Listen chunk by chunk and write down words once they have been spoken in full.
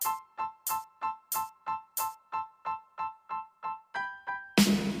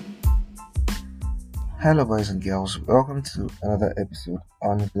Hello, boys and girls. Welcome to another episode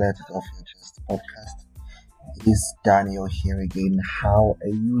on Let It Off Your Chest podcast. It's Daniel here again. How are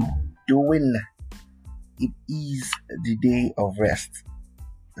you doing? It is the day of rest.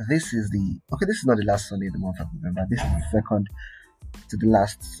 This is not the last Sunday in the month of November. This is the second to the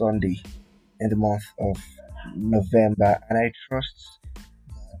last Sunday in the month of November, and I trust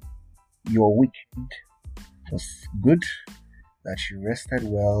your weekend was good, that you rested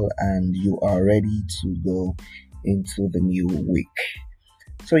well, and you are ready to go into the new week.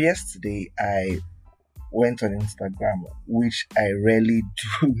 So yesterday I went on Instagram, which I rarely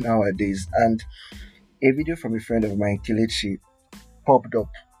do nowadays, and a video from a friend of mine, Kelechi, popped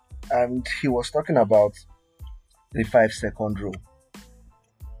up, and he was talking about the 5 second rule.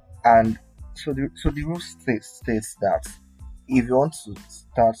 And so the rule states that if you want to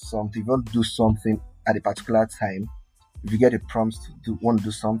start something, if you want to do something at a particular time, if you get a prompt want to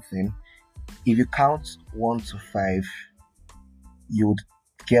do something, if you count 1 to 5, you would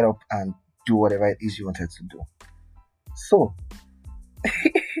get up and do whatever it is you wanted to do. So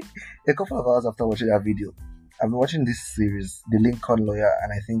a couple of hours after watching that video, I've been watching this series, The Lincoln Lawyer,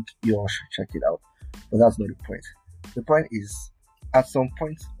 and I think you all should check it out. But that's not the point. The point is, at some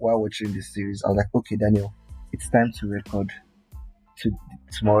point while watching this series, I was like, okay, Daniel, it's time to record to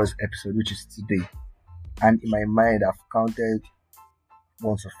tomorrow's episode, which is today. And in my mind, I've counted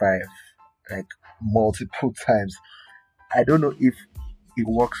 1 to 5 like multiple times. I don't know if it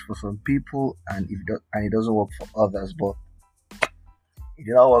works for some people and it doesn't work for others, but it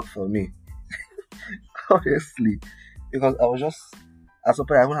did not work for me. Honestly, because I was just at some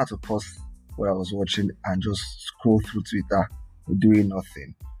point I even had to pause what I was watching and just scroll through Twitter doing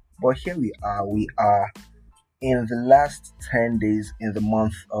nothing. But here we are. We are in the last 10 days in the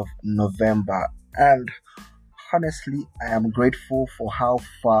month of November, and honestly, I am grateful for how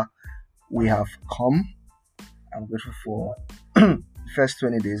far we have come. I'm grateful for first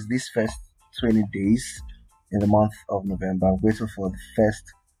 20 days, these first 20 days in the month of November. I'm grateful for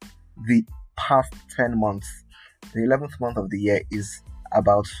the past 10 months. The 11th month of the year is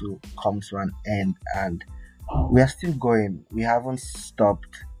about to come to an end, and we are still going. We haven't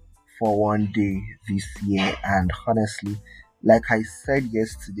stopped for one day this year, and honestly, like I said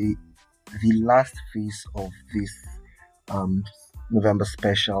yesterday, the last phase of this um, November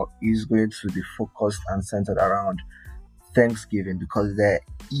special is going to be focused and centered around Thanksgiving, because there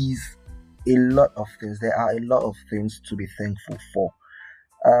are a lot of things to be thankful for.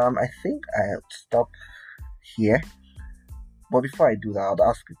 I think I'll stop here, but before I do that, I'll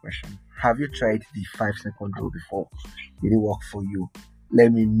ask a question. Have you tried the 5 second rule before? Did it work for you?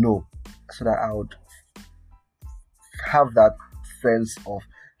 Let me know so that I would have that sense of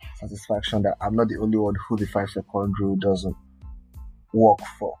satisfaction that I'm not the only one who the 5 second rule doesn't work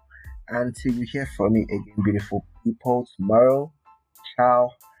for. Until you hear from me again, beautiful people, tomorrow, ciao,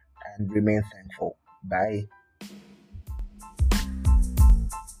 and remain thankful. Bye.